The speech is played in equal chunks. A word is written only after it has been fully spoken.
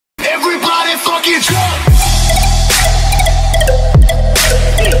fucking drunk.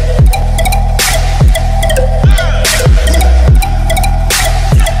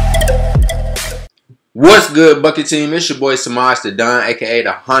 What's good, Bucket Team? It's your boy Samaj the Don, aka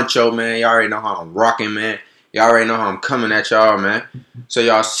the Huncho, man. Y'all already know how I'm rocking, man. Y'all already know how I'm coming at y'all, man. So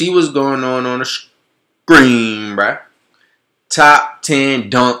y'all see what's going on the screen, bruh. Top 10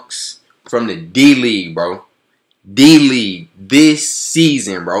 dunks from the D-League, bro. D-League this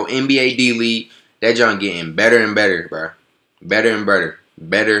season, bro. NBA D-League. That junk getting better and better, bro. Better and better.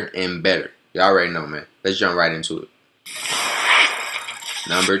 Better and better. Y'all already know, man. Let's jump right into it.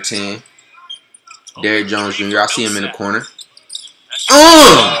 Number 10. Derrick Jones Jr. I see him in the corner.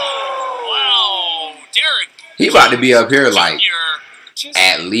 Wow, Derrick. He about to be up here like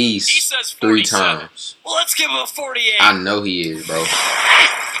at least 3 times. Well, let's give him a 48. I know he is, bro.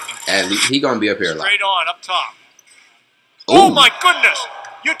 At least he gonna be up here like. Straight on, up top. Ooh. Oh my goodness!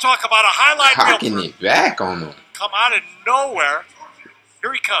 You talk about a highlight Cocking reel. it back on him. Come out of nowhere.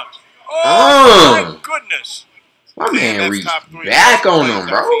 Here he comes. Oh my goodness! My man reached back on him,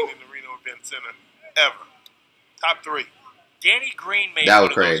 bro. Ever. Top 3. Danny Green made That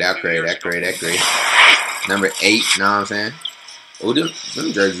was crazy. That crazy. Number 8, you know what I'm saying? Oh, them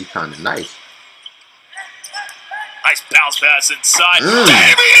jerseys kind of nice. Nice bounce pass inside.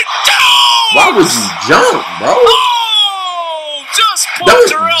 Why would you jump, bro? Oh, just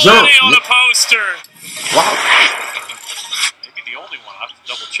pumped her on a poster. Wow. Maybe the only one. I have to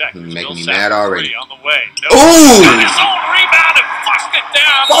double check. He's making me mad already. On the way. No. Ooh! Got his own rebound and flushed it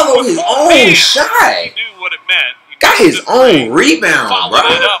down. Follow his own shot. He knew what it meant. Got his own rebound, bro.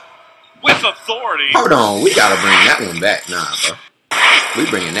 Followed it up with authority. Hold on, we gotta bring that one back, nah, bro. We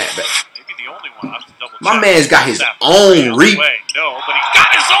bringing that back. Maybe the only one. I have to double check. My man's got his own rebound. No, but he got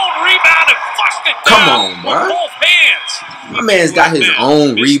his own rebound and flushed it down. Come on, bro. With both hands. My man's got his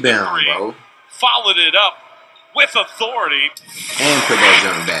own rebound, bro. Followed it up with authority. And put that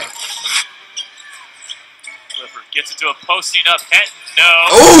jump back. Clifford gets into a posting up head. No.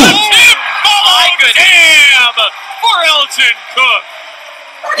 Ooh. Oh, damn! For Elgin Cook.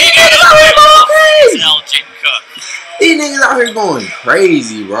 These niggas out here going crazy. Elgin Cook. These niggas out here going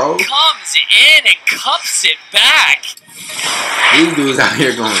crazy, bro. Comes in and cups it back. These dudes out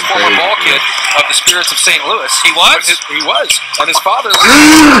here going Former crazy. ball kid of the Spirits of St. Louis. He was? He was. And his father was.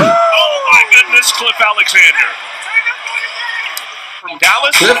 Oh my goodness, Cliff Alexander. From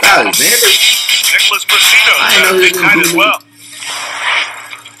Dallas. Cliff Alexander? Nicholas Brasino. I didn't know he was big night as well.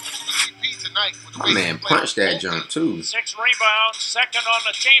 My man punched that jump too. 6 rebounds, second on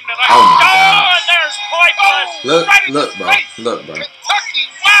the team tonight. Oh my God. And there's Pointless. Look, bro.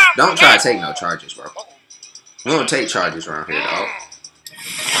 Don't try to take no charges, bro. We don't take charges around here, dog.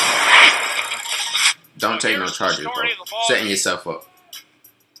 Don't take no charges, bro. Setting yourself up.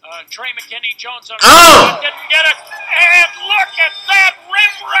 Trey McKinney Jones on Oh! didn't get it. And look at that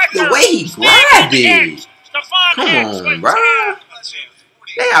rim wrecker. The way he grabbed it. Come on, bro.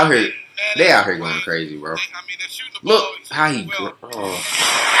 They out here going crazy, bro. Look how he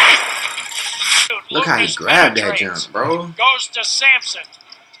Look how he grabbed that jump, bro. Goes to Sampson.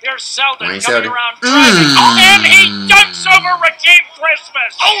 Here's Selden Wayne coming Selden. around driving. And he dunks over Rakeem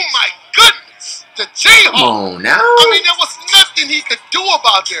Christmas. Oh my goodness! The Jayhawk! Come on now. I mean, there was nothing he could do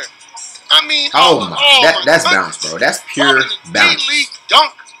about there. I mean, That's bounce, bro. That's pure bounce. D-League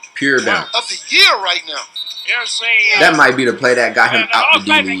dunk Pure bounce. of the year right now. Here's the That might be the play that got him out the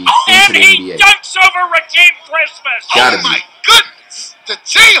D-League and into the he NBA. dunks over Rakeem Christmas. Gotta Oh be. my goodness! The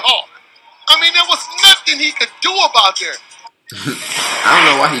Jayhawk! I mean, there was nothing he could do about there. I don't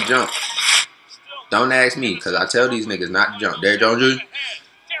know why he jumped. Don't ask me, because I tell these niggas not to jump. Derrick Jones Jr.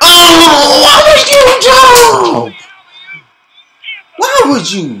 Oh, why would you jump? Why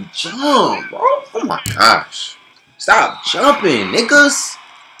would you jump, bro? Oh my gosh. Stop jumping, niggas.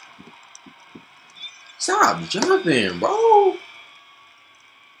 Stop jumping, bro.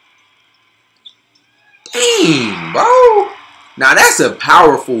 Dang, bro. Now that's a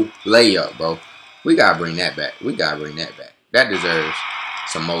powerful layup, bro. We gotta bring that back. That deserves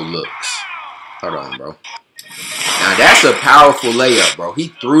some more looks. Hold on, bro. Now that's a powerful layup, bro. He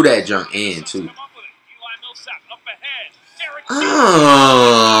threw that junk in too.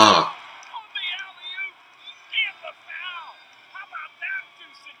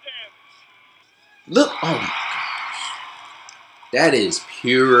 Look, oh my gosh. That is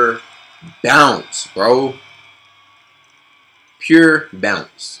pure bounce, bro. Pure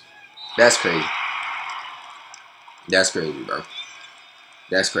bounce. That's crazy. That's crazy, bro.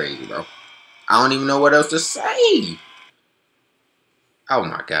 That's crazy, bro. I don't even know what else to say. Oh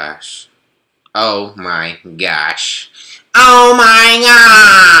my gosh. Oh my gosh. Oh my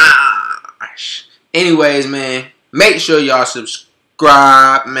gosh. Anyways, man, make sure y'all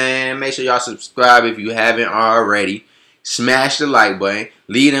subscribe, man. Make sure y'all subscribe if you haven't already. Smash the like button.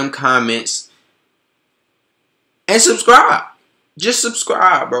 Leave them comments. And subscribe. Just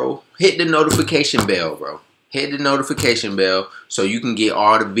subscribe, bro. Hit the notification bell, bro. Hit the notification bell so you can get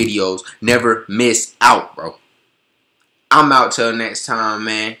all the videos. Never miss out, bro. I'm out till next time,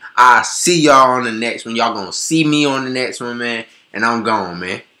 man. I'll see y'all on the next one. Y'all gonna see me on the next one, man. And I'm gone,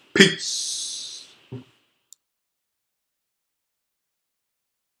 man. Peace.